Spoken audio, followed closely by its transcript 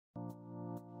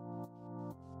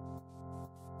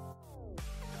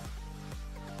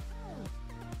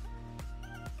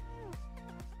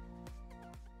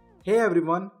Hey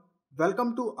everyone,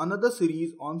 welcome to another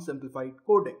series on Simplified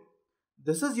Coding.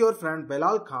 This is your friend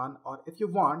Belal Khan, or if you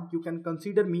want, you can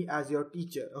consider me as your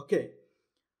teacher, okay?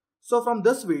 So from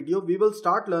this video, we will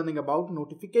start learning about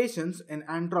notifications in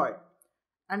Android.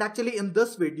 And actually in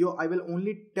this video, I will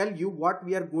only tell you what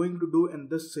we are going to do in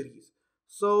this series.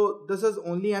 So this is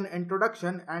only an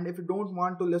introduction, and if you don't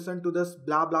want to listen to this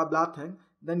blah blah blah thing,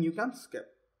 then you can skip.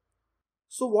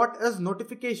 So what is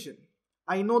notification?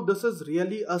 I know this is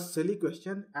really a silly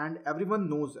question and everyone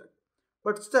knows it.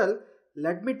 But still,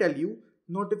 let me tell you,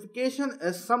 notification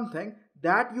is something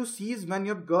that you see when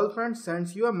your girlfriend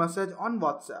sends you a message on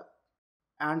WhatsApp.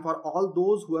 And for all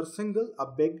those who are single, a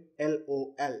big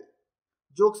LOL.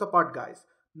 Jokes apart guys,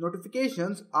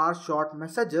 notifications are short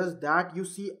messages that you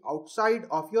see outside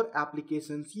of your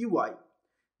application's UI.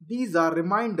 These are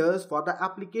reminders for the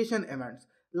application events,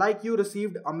 like you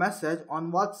received a message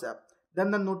on WhatsApp.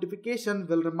 Then the notification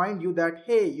will remind you that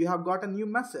hey, you have got a new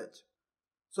message.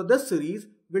 So this series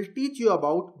will teach you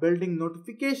about building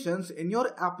notifications in your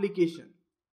application.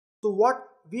 So what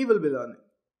we will be learning?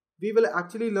 We will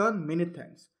actually learn many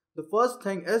things. The first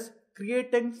thing is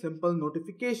creating simple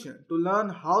notification to learn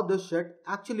how this shit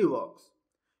actually works.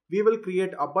 We will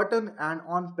create a button and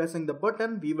on pressing the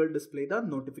button we will display the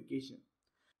notification.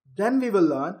 Then we will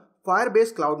learn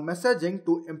Firebase Cloud Messaging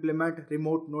to implement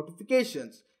remote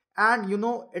notifications. And you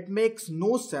know, it makes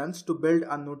no sense to build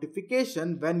a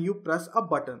notification when you press a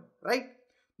button, right?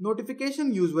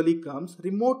 Notification usually comes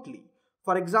remotely.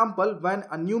 For example, when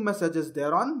a new message is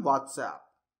there on WhatsApp.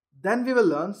 Then we will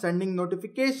learn sending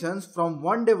notifications from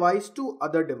one device to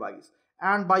other device.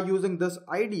 And by using this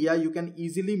idea, you can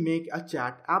easily make a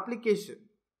chat application.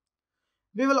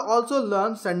 We will also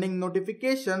learn sending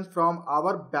notifications from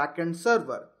our backend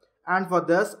server. And for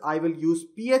this, I will use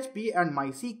PHP and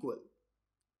MySQL.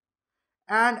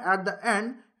 And at the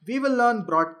end, we will learn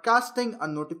broadcasting a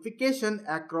notification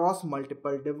across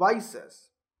multiple devices.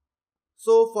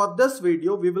 So for this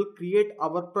video, we will create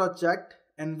our project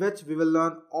in which we will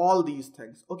learn all these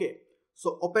things. Okay,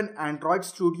 so open Android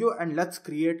Studio and let's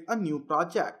create a new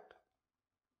project.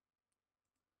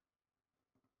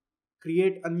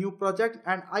 Create a new project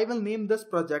and I will name this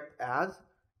project as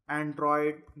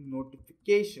Android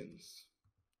Notifications.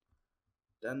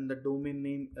 Then the domain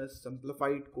name is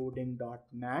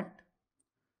simplifiedcoding.net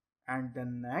and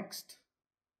then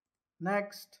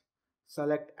next,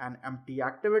 select an empty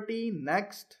activity,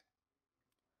 next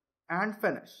and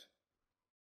finish.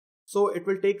 So it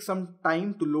will take some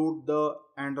time to load the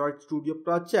Android Studio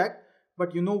project,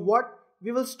 but you know what?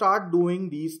 We will start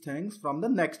doing these things from the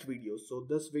next video. So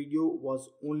this video was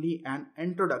only an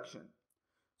introduction.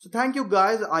 So thank you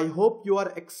guys. I hope you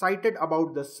are excited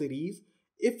about this series.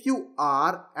 If you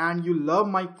are and you love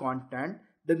my content,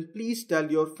 then please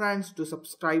tell your friends to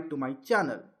subscribe to my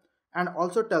channel. And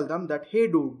also tell them that hey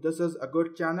dude, this is a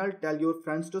good channel, tell your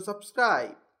friends to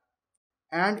subscribe.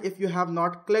 And if you have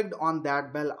not clicked on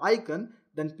that bell icon,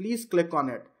 then please click on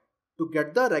it to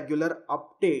get the regular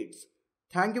updates.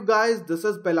 Thank you guys, this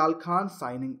is Belal Khan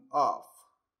signing off.